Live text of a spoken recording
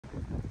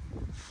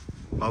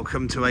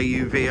Welcome to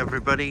AUV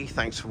everybody,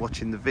 thanks for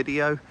watching the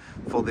video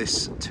for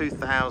this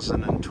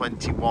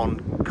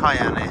 2021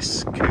 Cayenne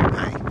S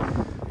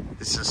Coupe.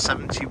 This is a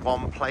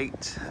 71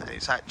 plate,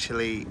 it's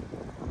actually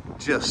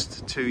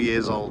just 2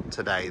 years old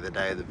today, the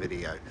day of the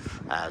video.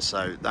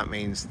 So that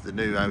means the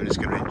new owner is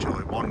going to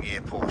enjoy 1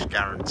 year Porsche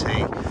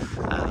guarantee,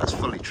 that's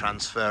fully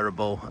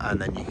transferable, and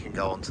then you can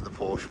go on to the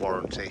Porsche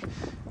warranty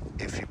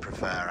if you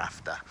prefer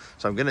after.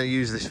 So I'm going to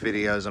use this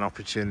video as an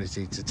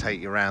opportunity to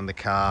take you around the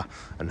car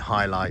and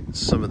highlight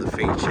some of the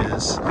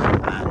features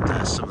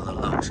and some of the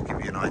looks, give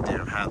you an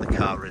idea of how the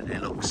car really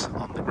looks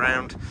on the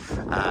ground.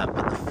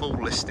 But the full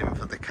listing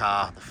for the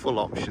car, the full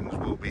options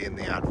will be in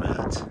the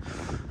advert.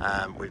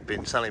 We've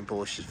been selling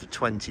Porsches for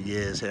 20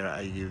 years here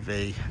at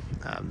AUV.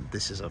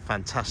 This is a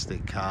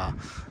fantastic car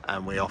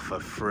and we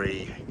offer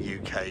free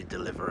UK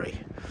delivery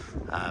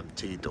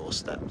to your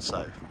doorstep.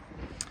 So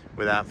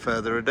without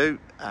further ado,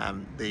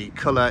 the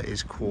colour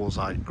is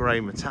quartzite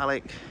grey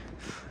metallic,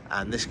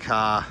 and this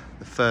car,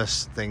 the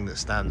first thing that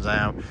stands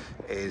out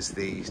is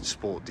the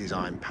sport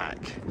design pack.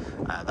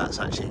 That's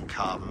actually in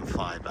carbon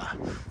fibre.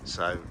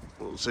 So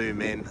we'll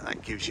zoom in,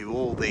 that gives you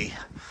all the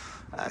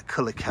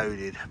colour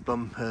coded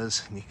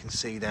bumpers, and you can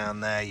see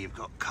down there you've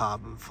got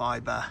carbon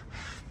fibre.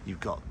 You've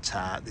got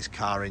this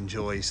car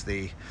enjoys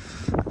the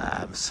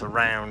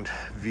surround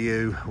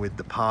view with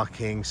the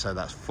parking, so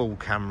that's full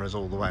cameras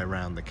all the way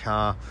around the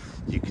car.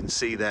 You can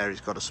see there it's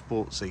got a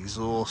sports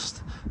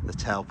exhaust, the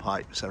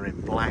tailpipes are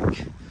in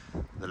black,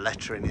 the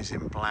lettering is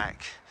in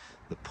black,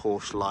 the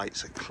Porsche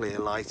lights are clear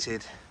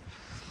lighted.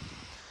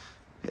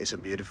 It's a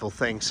beautiful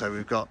thing. So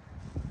we've got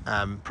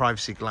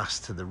privacy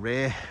glass to the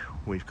rear,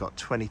 we've got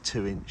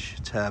 22-inch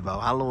turbo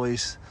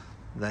alloys,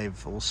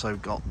 they've also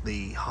got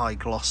the high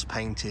gloss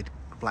painted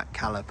black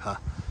caliper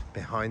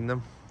behind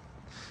them.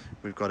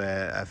 We've got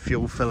a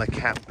fuel filler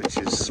cap which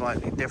is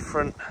slightly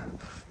different,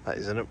 that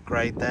is an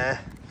upgrade there,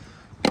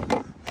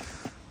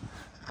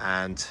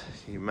 and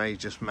you may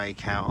just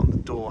make out on the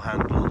door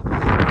handle,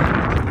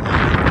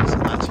 so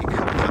that's your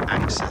comfort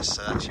access,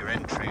 so that's your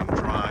entry and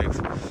drive,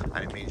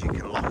 and it means you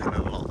can lock and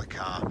unlock the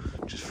car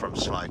just from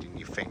sliding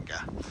your finger.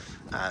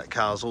 The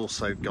car's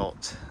also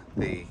got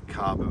the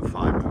carbon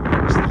fibre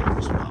wheels there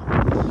as well.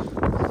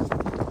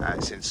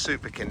 It's in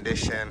super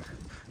condition.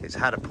 It's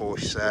had a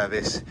Porsche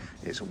service.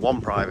 It's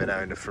one private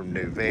owner from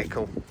new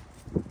vehicle.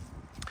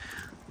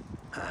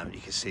 You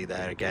can see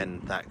there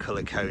again that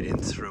colour coding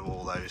through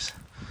all those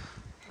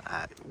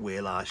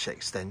wheel arch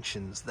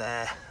extensions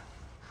there.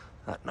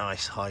 That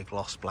nice high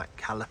gloss black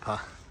caliper.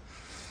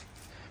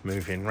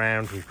 Moving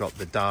round, we've got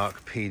the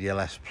dark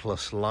PDLS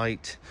Plus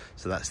light.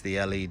 So that's the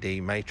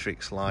LED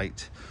matrix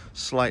light,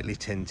 slightly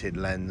tinted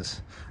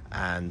lens,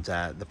 and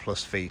the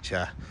Plus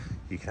feature.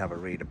 You can have a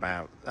read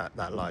about that.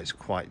 That light's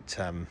quite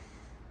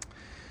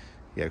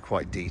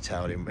quite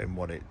detailed in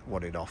what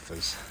it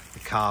offers. The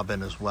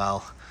carbon as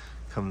well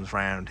comes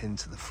round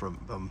into the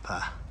front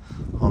bumper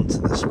onto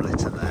the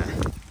splitter there,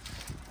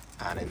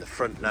 and in the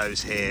front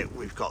nose here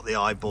we've got the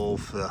eyeball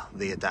for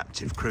the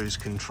adaptive cruise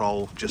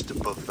control. Just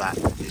above that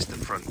is the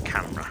front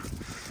camera.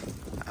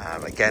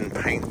 Again,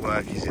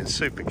 paintwork is in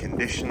super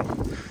condition.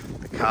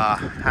 The car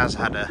has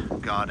had a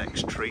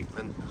Guardex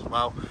treatment as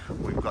well.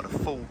 We've got a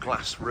full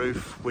glass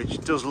roof,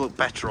 which does look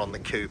better on the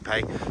coupe.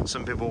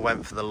 Some people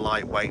went for the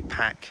lightweight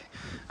pack.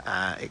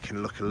 It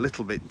can look a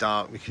little bit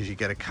dark because you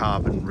get a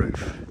carbon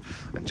roof,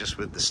 and just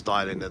with the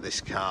styling of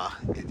this car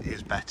it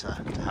is better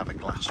to have a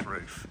glass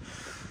roof.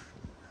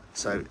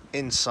 So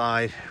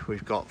inside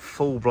we've got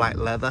full black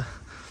leather,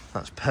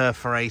 that's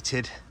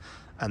perforated,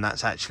 and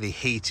that's actually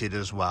heated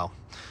as well.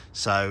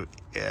 So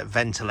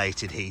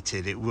ventilated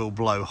heated, it will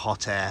blow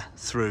hot air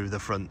through the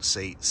front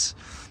seats.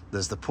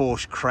 There's the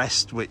Porsche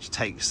crest which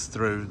takes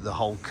through the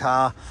whole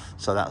car,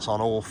 so that's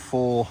on all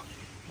four,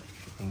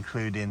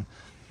 including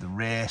the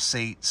rear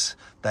seats.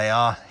 They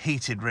are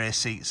heated rear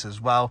seats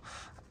as well,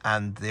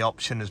 and the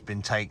option has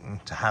been taken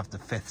to have the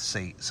fifth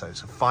seat. So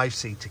it's a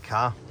 5-seater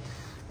car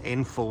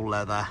in full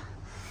leather,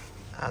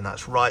 and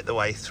that's right the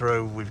way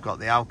through. We've got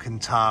the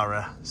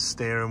Alcantara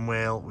steering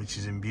wheel, which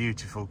is in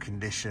beautiful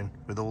condition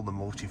with all the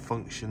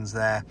multi-functions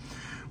there.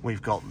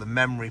 We've got the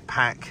memory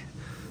pack,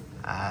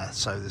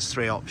 so there's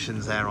 3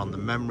 options there on the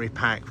memory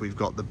pack. We've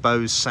got the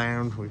Bose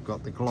sound, we've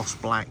got the gloss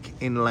black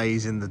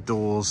inlays in the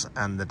doors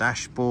and the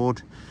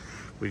dashboard.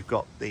 We've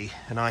got the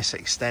nice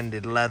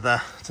extended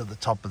leather to the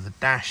top of the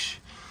dash.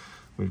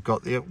 We've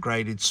got the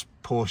upgraded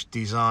Porsche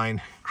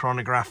design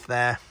chronograph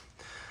there.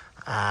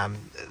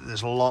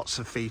 There's lots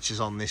of features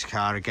on this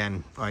car.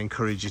 Again, I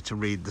encourage you to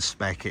read the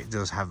spec. It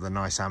does have the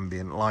nice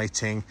ambient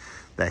lighting.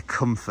 They're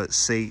comfort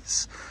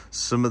seats.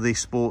 Some of these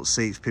sports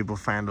seats people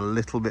found a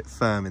little bit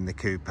firm in the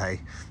coupe.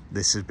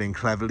 This has been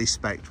cleverly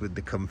spec'd with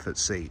the comfort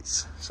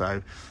seats.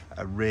 So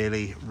a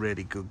really,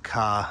 really good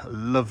car.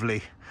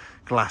 Lovely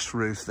glass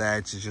roof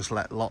there to just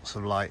let lots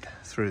of light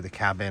through the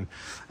cabin.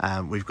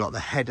 We've got the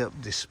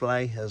head-up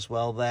display as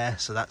well there,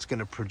 so that's going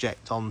to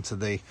project onto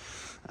the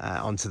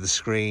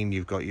screen.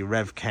 You've got your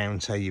rev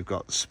counter, you've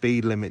got the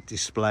speed limit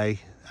display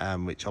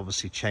which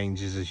obviously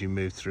changes as you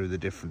move through the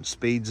different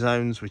speed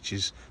zones, which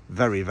is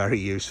very, very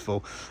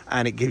useful,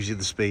 and it gives you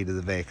the speed of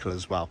the vehicle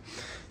as well.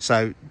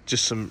 So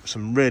just some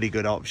really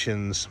good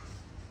options,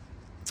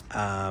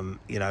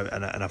 you know,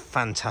 and a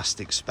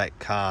fantastic spec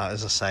car.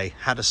 As I say,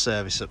 had a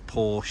service at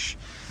Porsche,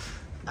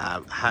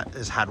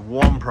 has had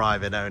one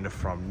private owner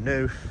from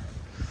new.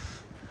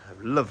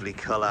 A lovely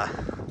colour,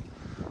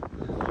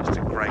 just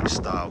a great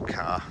style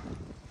car.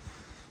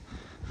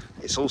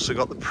 It's also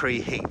got the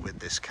preheat with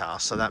this car,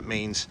 so that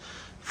means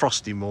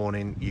frosty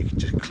morning you can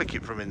just click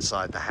it from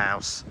inside the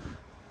house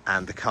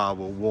and the car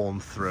will warm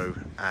through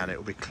and it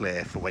will be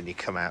clear for when you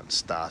come out and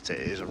start it.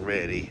 It is a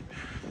really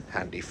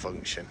handy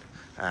function.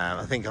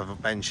 I think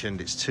I've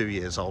mentioned it's 2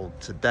 years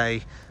old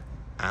today,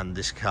 and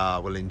this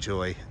car will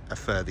enjoy a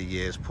further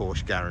year's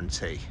Porsche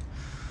guarantee.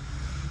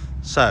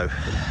 So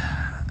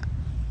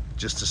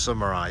just to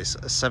summarise,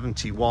 a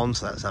 71,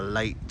 so that's a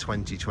late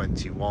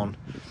 2021,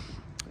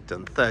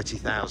 done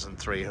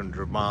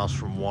 30,300 miles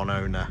from one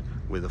owner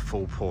with a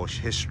full Porsche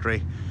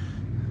history.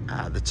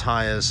 The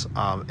tyres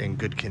are in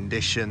good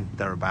condition,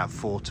 they're about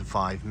 4 to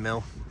 5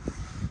 mil.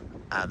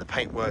 The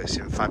paintwork's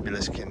in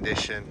fabulous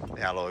condition,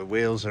 the alloy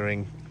wheels are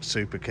in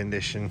super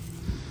condition,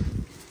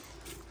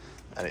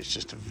 and it's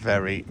just a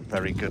very,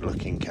 very good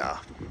looking car.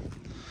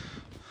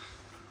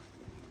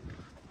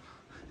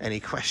 Any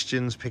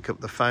questions, pick up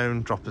the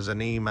phone, drop us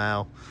an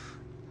email.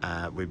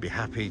 We'd be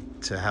happy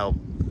to help.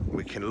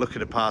 We can look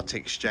at a part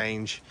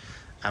exchange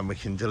and we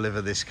can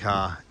deliver this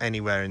car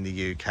anywhere in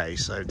the UK,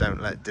 so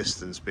don't let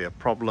distance be a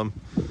problem.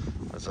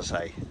 As I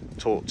say,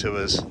 talk to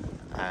us,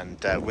 and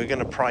we're going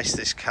to price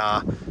this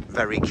car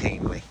very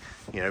keenly.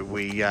 You know,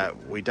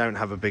 we don't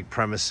have a big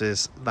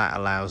premises. That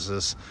allows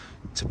us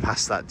to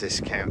pass that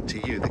discount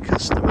to you, the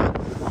customer,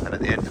 and at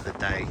the end of the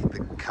day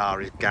the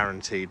car is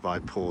guaranteed by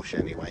Porsche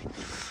anyway.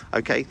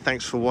 Okay,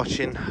 thanks for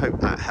watching, hope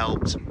that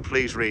helped.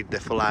 Please read the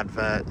full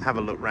advert, have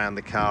a look around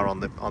the car on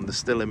the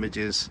still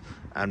images,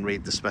 and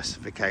read the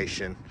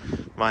specification.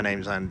 My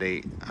name's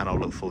Andy, and I'll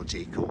look forward to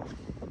your call.